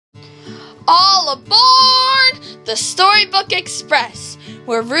aboard the Storybook Express,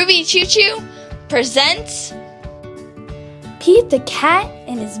 where Ruby Choo Choo presents Pete the Cat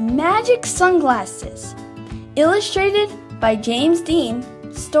and His Magic Sunglasses. Illustrated by James Dean.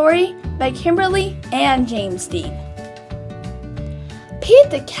 Story by Kimberly and James Dean. Pete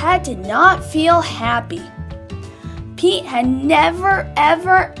the Cat did not feel happy. Pete had never,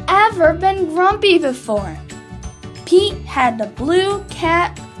 ever been grumpy before. Pete had the blue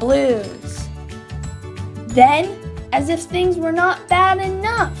cat blues. Then, as if things were not bad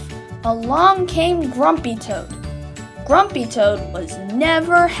enough, along came Grumpy Toad. Grumpy Toad was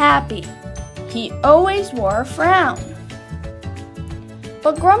never happy. He always wore a frown.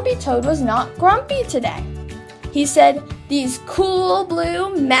 But Grumpy Toad was not grumpy today. He said, "These cool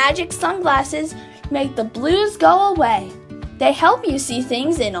blue magic sunglasses make the blues go away. They help you see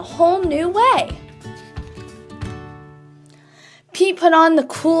things in a whole new way." Pete put on the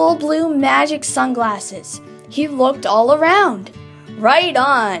cool blue magic sunglasses. He looked all around. Right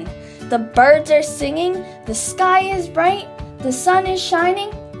on. The birds are singing, the sky is bright, the sun is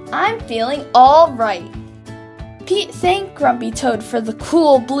shining. I'm feeling all right. Pete thanked Grumpy Toad for the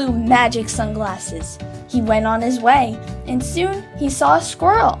cool blue magic sunglasses. He went on his way, and soon he saw a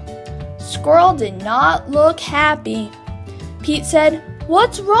squirrel. Squirrel did not look happy. Pete said,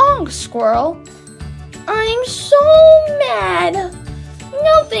 "What's wrong, Squirrel?" "I'm so mad.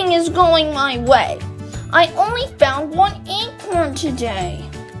 Nothing is going my way. I only found one acorn today."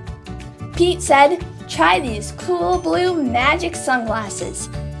 Pete said, "Try these cool blue magic sunglasses.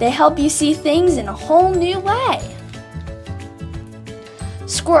 They help you see things in a whole new way."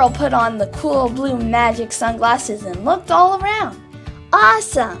 Squirrel put on the cool blue magic sunglasses and looked all around.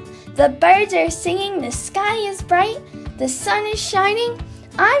 Awesome! The birds are singing, the sky is bright, the sun is shining.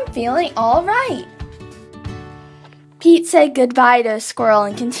 I'm feeling all right. Pete said goodbye to Squirrel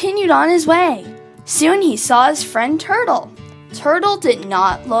and continued on his way. Soon he saw his friend Turtle. Turtle did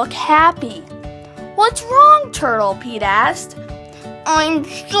not look happy. "What's wrong, Turtle?" Pete asked. "I'm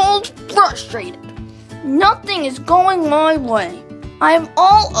so frustrated. Nothing is going my way. I'm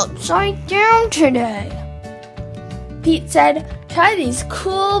all upside down today." Pete said, "Try these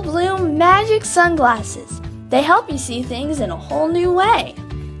cool blue magic sunglasses. They help you see things in a whole new way."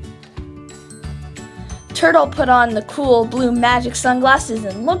 Turtle put on the cool blue magic sunglasses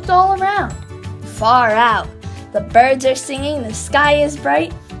and looked all around. Far out. The birds are singing, the sky is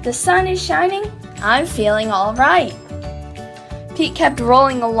bright, the sun is shining. I'm feeling all right. Pete kept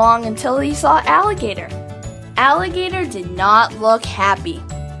rolling along until he saw Alligator. Alligator did not look happy.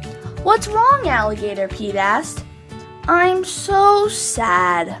 "What's wrong, Alligator?" Pete asked. "I'm so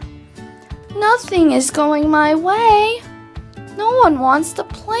sad. Nothing is going my way. No one wants to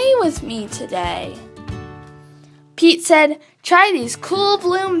play with me today." Pete said, "Try these cool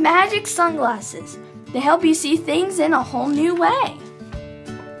blue magic sunglasses. They help you see things in a whole new way."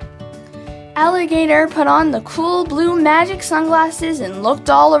 Alligator put on the cool blue magic sunglasses and looked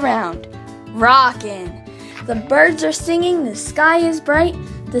all around. Rockin'! The birds are singing, the sky is bright,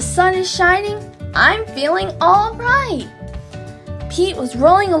 the sun is shining. I'm feeling all right. Pete was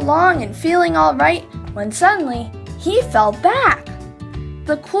rolling along and feeling all right when suddenly he fell back.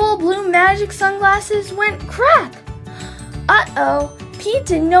 The cool blue magic sunglasses went crack. Uh-oh, Pete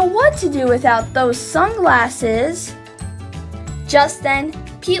didn't know what to do without those sunglasses. Just then,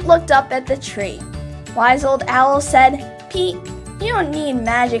 Pete looked up at the tree. Wise old owl said, "Pete, you don't need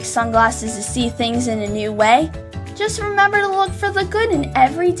magic sunglasses to see things in a new way. Just remember to look for the good in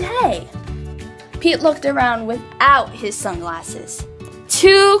every day." Pete looked around without his sunglasses.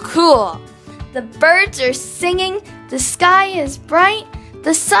 Too cool! The birds are singing, the sky is bright,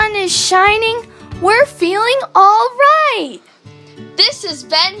 the sun is shining. We're feeling all right! This has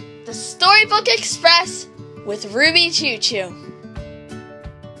been the Storybook Express with Ruby Choo Choo.